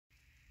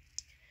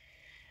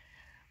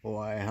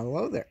Why,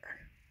 hello there.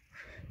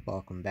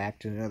 Welcome back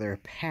to another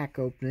pack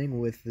opening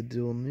with the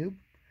Duel Noob.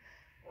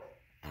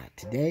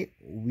 Today,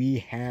 we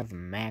have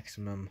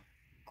maximum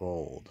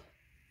gold.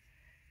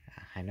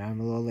 I know I'm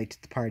a little late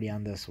to the party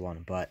on this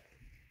one, but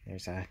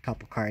there's a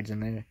couple cards in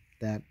there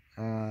that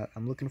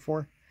I'm looking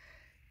for.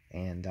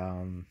 And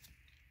I'm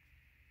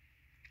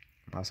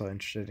also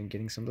interested in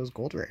getting some of those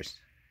gold rares.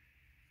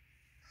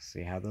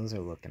 See how those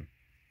are looking.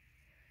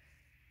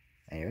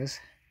 Anyways,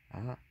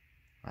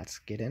 let's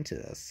get into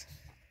this.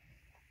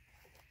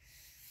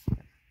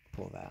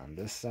 Pull that on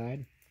this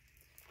side,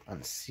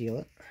 unseal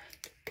it.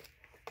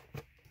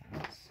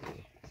 Let's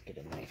see, let's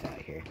get a knife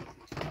out here.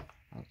 I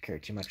don't care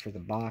too much for the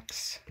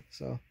box,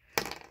 so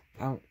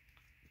I don't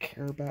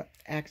care about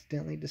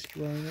accidentally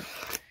destroying it.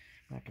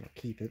 I'm not going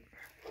to keep it.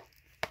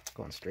 It's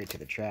going straight to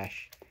the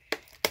trash.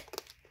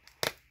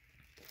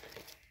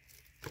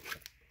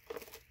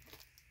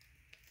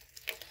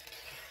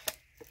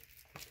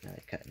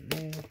 Another cut in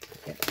there.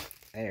 Yep,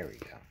 there we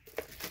go.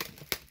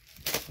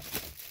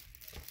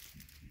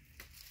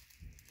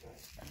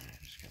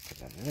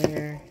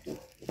 There.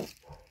 Let's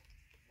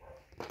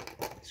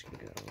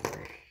go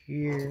over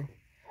here.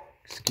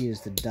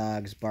 Excuse the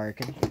dogs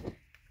barking.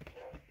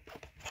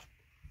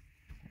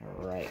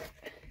 Alright.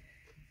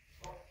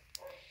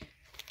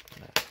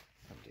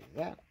 I'll do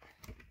that.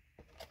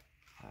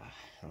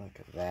 Look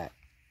at that.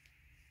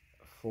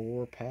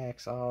 4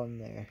 packs all in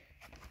there.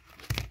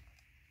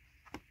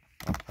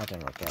 Oh, that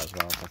didn't work out as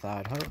well as I thought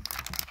I'd hope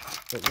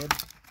it would.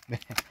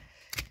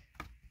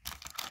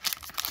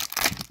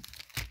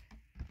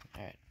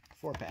 Alright,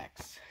 4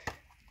 packs.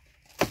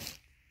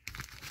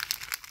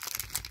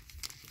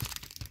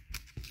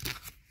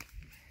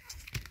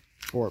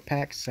 Four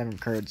packs, 7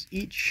 cards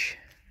each.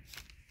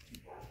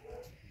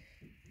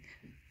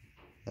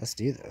 Let's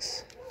do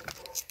this.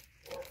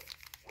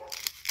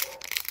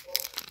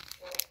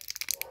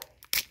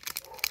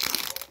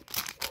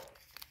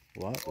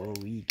 What will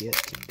we get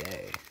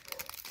today?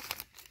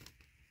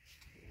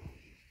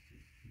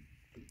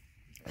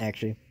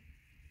 Actually,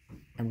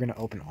 I'm going to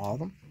open all of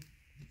them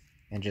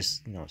and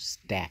just,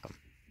 stack them.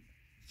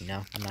 I'm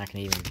not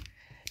going to even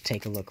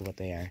take a look at what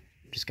they are.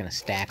 I'm just going to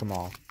stack them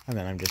all, and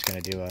then I'm just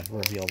going to do a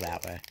reveal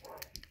that way.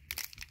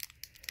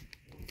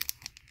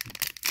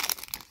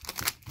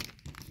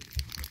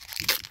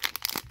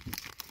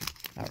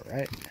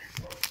 Alright.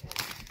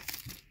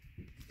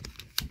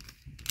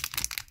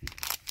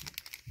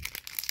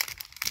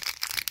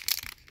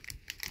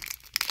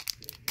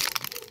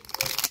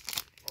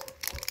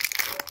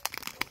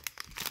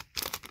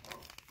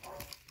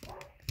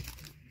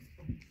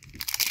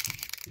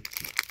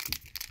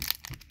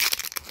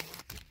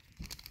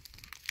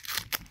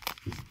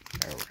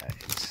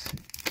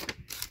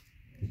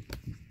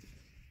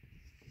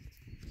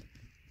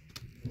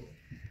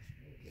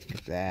 Look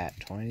at that,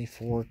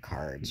 24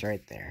 cards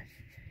right there.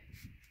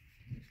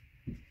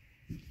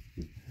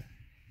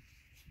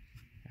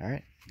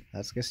 Alright,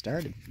 let's get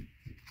started.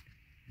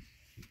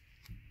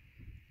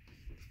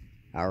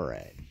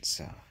 Alright,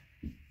 so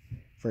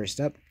first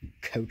up,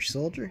 Coach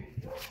Soldier.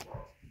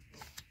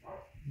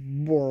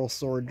 Boral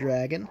Sword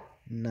Dragon.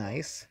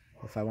 Nice.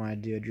 If I want to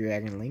do a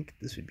Dragon Link,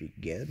 this would be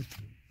good.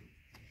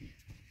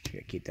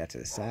 Gotta keep that to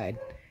the side.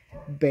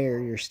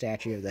 Barrier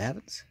Statue of the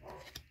Heavens.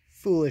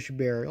 Foolish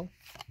Burial.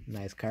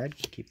 Nice card.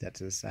 Keep that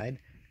to the side.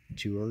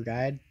 Tour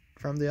Guide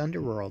from the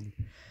Underworld.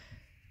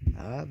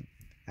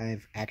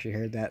 I've actually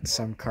heard that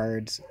some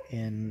cards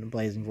in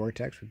Blazing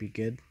Vortex would be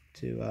good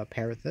to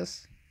pair with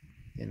this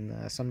in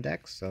some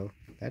decks, so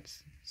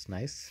that's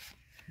nice.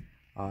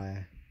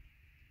 I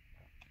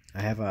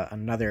have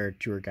another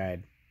Tour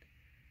Guide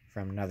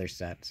from another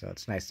set, so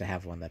it's nice to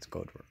have one that's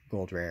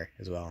gold rare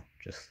as well,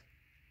 just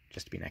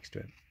to be next to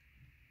it.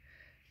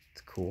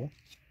 It's cool.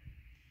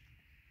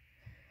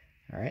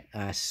 Alright,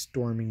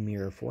 Storming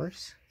Mirror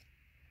Force.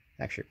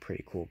 Actually a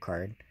pretty cool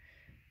card.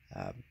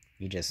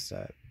 You just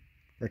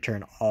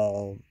return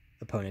all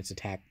opponent's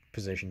attack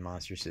position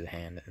monsters to the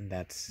hand, and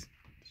that's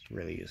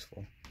really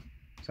useful.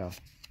 So,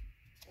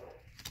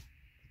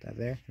 put that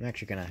there. I'm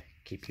actually going to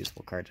keep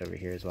useful cards over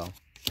here as well,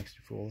 next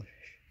to Foolish.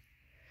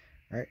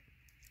 Alright,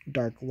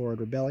 Dark Lord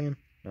Rebellion.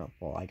 Oh,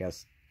 well, I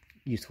guess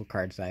useful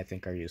cards that I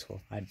think are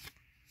useful. I'm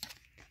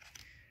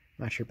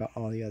not sure about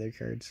all the other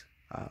cards.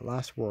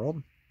 Lost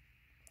World.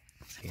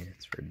 Let's see,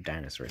 it's for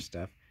dinosaur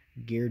stuff.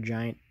 Gear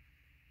Giant.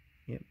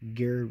 Yep,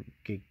 Gear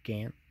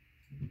Gigant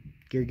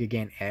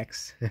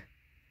X.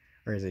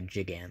 Or is it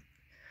Gigant?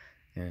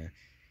 Yeah.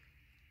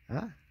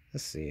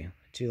 Let's see.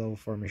 2 level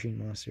 4 machine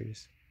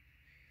monsters.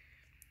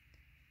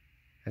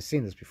 I've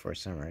seen this before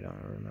somewhere, I don't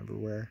remember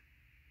where.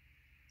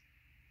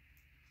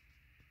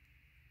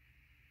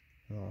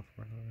 Level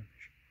 4 machine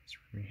monster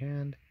from your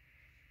hand.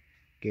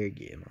 Gear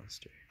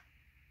monster.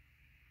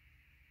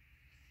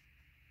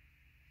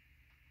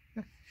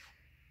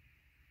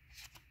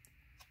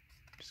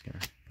 Just gonna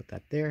put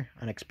that there.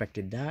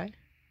 Unexpected Die.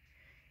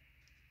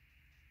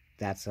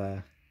 It's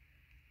a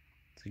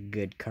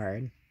good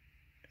card,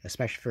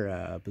 especially for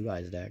a Blue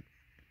Eyes deck.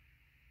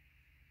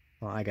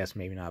 Well, I guess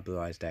maybe not a Blue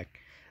Eyes deck.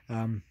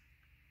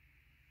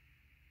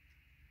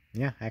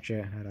 Yeah,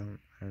 actually, I don't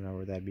know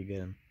where that'd be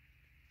good.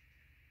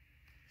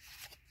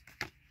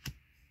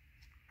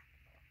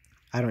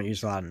 I don't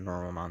use a lot of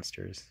normal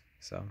monsters,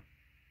 so.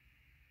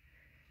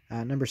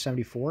 Number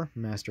 74,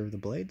 Master of the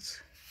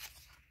Blades.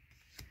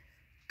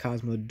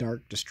 Cosmo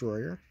Dark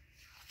Destroyer.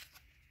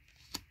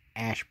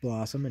 Ash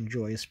Blossom and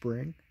Joyous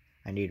Spring.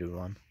 I needed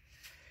one.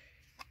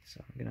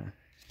 So I'm gonna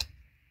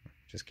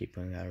just keep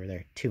putting that over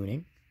there.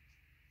 Tuning.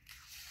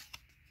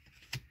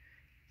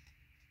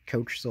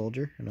 Coach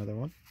Soldier, another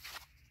one.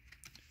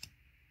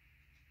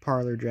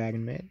 Parlor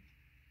Dragon Maid.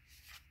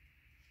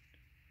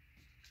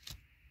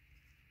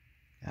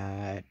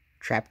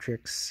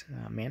 Traptrix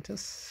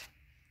Mantis.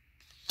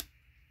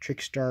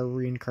 Trickstar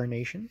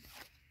Reincarnation.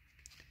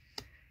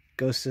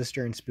 Ghost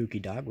Sister and Spooky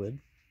Dogwood.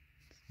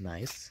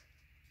 Nice.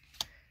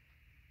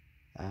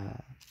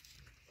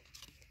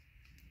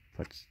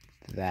 Puts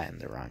that in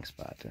the wrong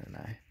spot, didn't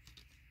I?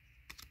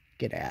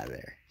 Get out of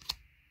there.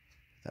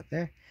 Up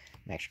there.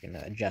 I'm actually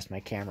going to adjust my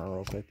camera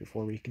real quick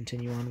before we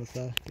continue on with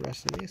the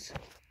rest of these.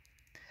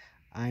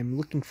 I'm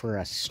looking for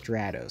a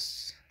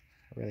Stratos.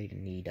 I really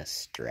need a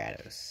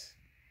Stratos.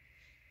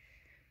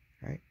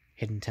 Alright.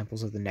 Hidden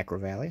Temples of the Necro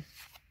Valley.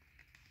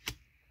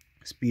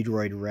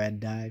 Speedroid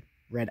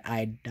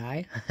Red-Eyed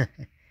Die.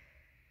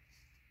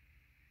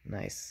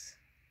 Nice.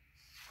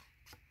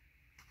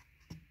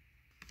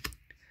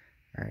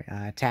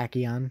 Alright,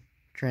 Tachyon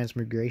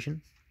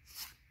Transmigration.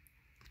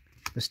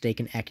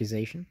 Mistaken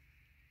Accusation.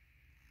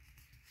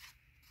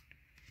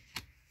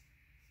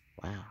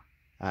 Wow.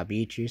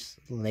 Beatrice,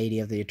 Lady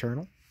of the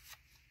Eternal.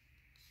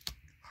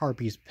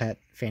 Harpy's Pet,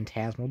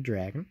 Phantasmal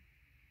Dragon.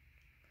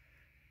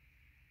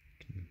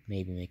 Can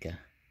maybe make a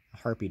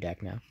Harpy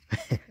deck now.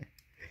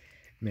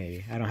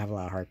 Maybe. I don't have a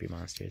lot of Harpy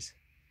monsters.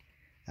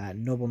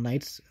 Noble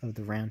Knights of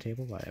the Round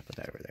Table. Why did I put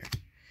that over there?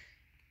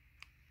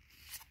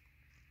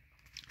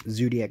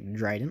 Zodiac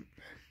Trident.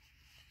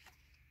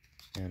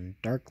 And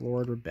Dark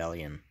Lord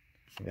Rebellion.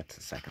 I think that's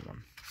the second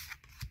one.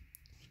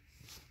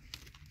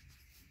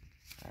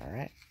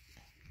 Alright.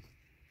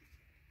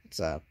 It's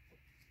a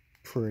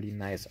pretty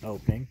nice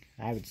opening,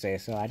 I would say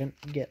so. I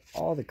didn't get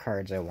all the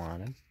cards I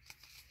wanted.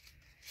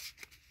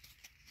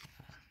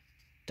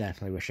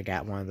 Definitely wish I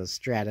got one of those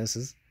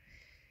Stratoses.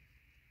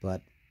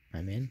 But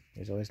I'm in.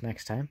 There's always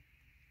next time.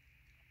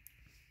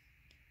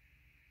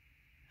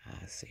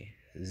 Let's see.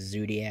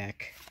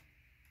 Zodiac.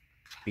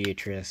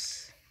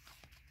 Beatrice.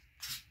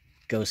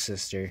 Ghost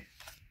Sister.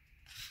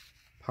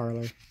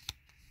 Parlor.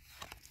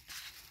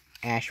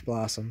 Ash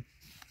Blossom.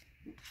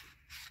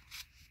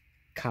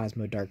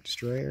 Cosmo Dark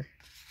Destroyer.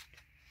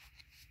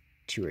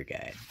 Tour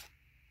Guide.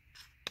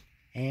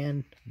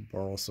 And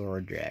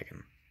Borrelsword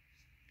Dragon.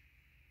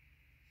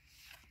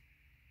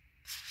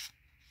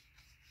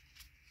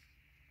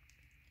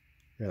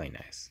 Really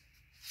nice.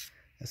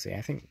 Let's see,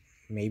 I think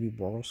maybe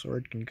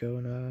Borrelsword can go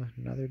in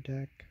another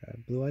deck.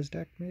 Blue Eyes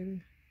deck,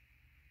 maybe?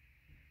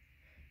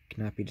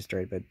 Cannot be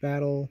destroyed by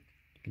battle.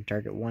 You can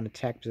target one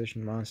attack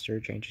position monster,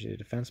 changes to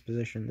defense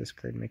position. This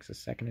card makes a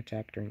second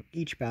attack during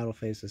each battle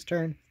phase this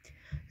turn.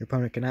 Your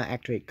opponent cannot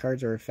activate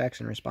cards or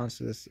effects in response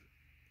to this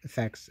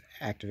effect's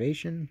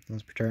activation.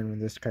 Once per turn, when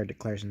this card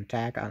declares an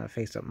attack on a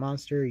face-up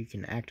monster, you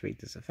can activate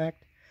this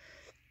effect.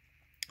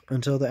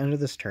 Until the end of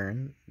this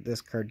turn,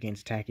 this card gains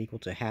attack equal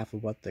to half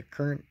of what the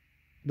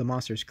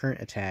monster's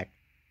current attack,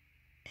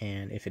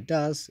 and if it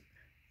does,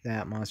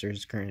 that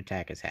monster's current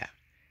attack is half.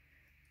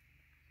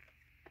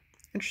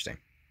 Interesting.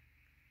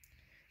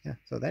 Yeah,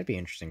 so that'd be an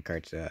interesting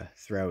card to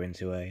throw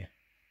into a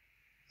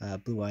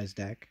Blue Eyes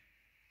deck.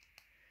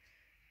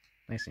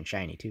 Nice and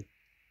shiny, too.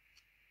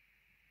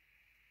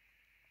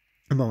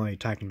 I'm only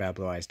talking about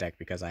Blue Eyes deck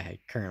because I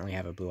currently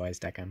have a Blue Eyes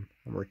deck I'm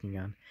working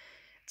on.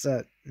 It's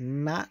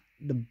not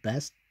the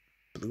best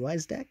Blue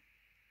Eyes deck,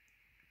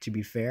 to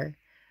be fair.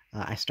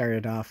 I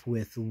started off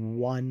with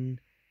one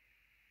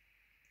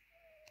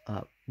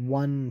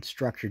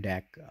structure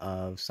deck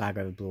of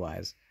Saga of Blue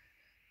Eyes,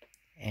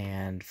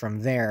 and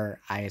from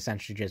there I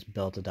essentially just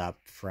built it up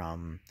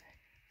from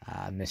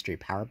mystery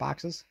power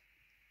boxes.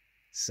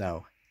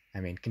 So, I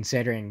mean,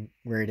 considering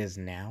where it is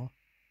now,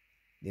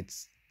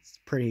 it's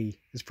pretty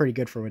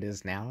good for what it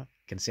is now,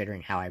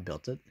 considering how I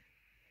built it.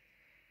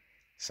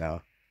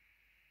 So,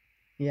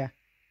 yeah.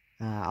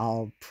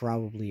 I'll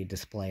probably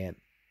display it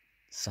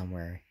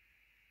somewhere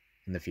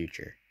in the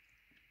future.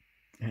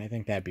 And I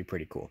think that'd be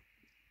pretty cool.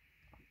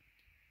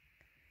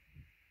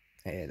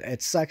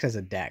 It sucks as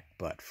a deck,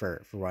 but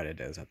for what it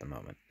is at the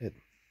moment, it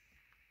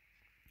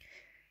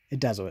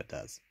does what it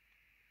does.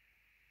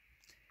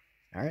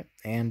 Alright,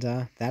 and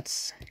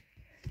that's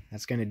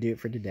going to do it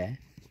for today.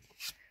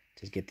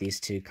 Just get these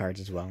two cards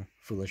as well.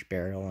 Foolish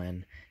Burial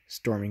and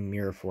Storming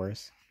Mirror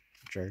Force,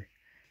 which are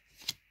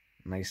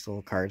nice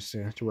little cards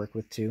to work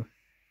with too.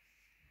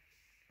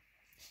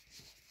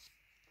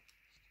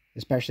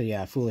 Especially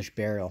Foolish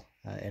Burial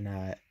in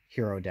a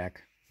hero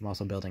deck. I'm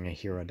also building a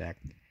hero deck.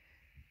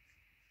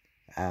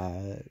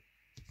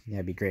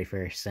 That'd be great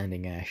for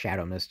sending a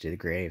Shadow Mist to the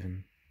grave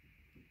and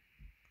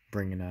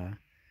bringing a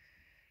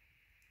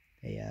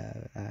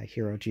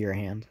hero to your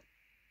hand.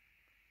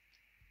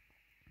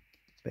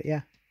 But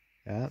yeah,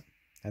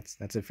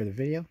 that's it for the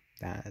video.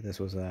 This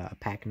was a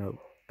pack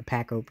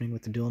opening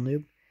with the Duel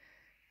Noob,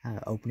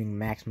 opening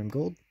maximum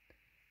gold.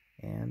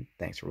 And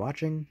thanks for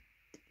watching.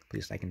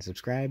 Please like and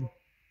subscribe,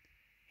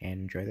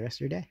 and enjoy the rest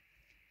of your day.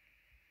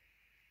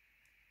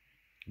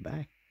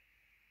 Bye.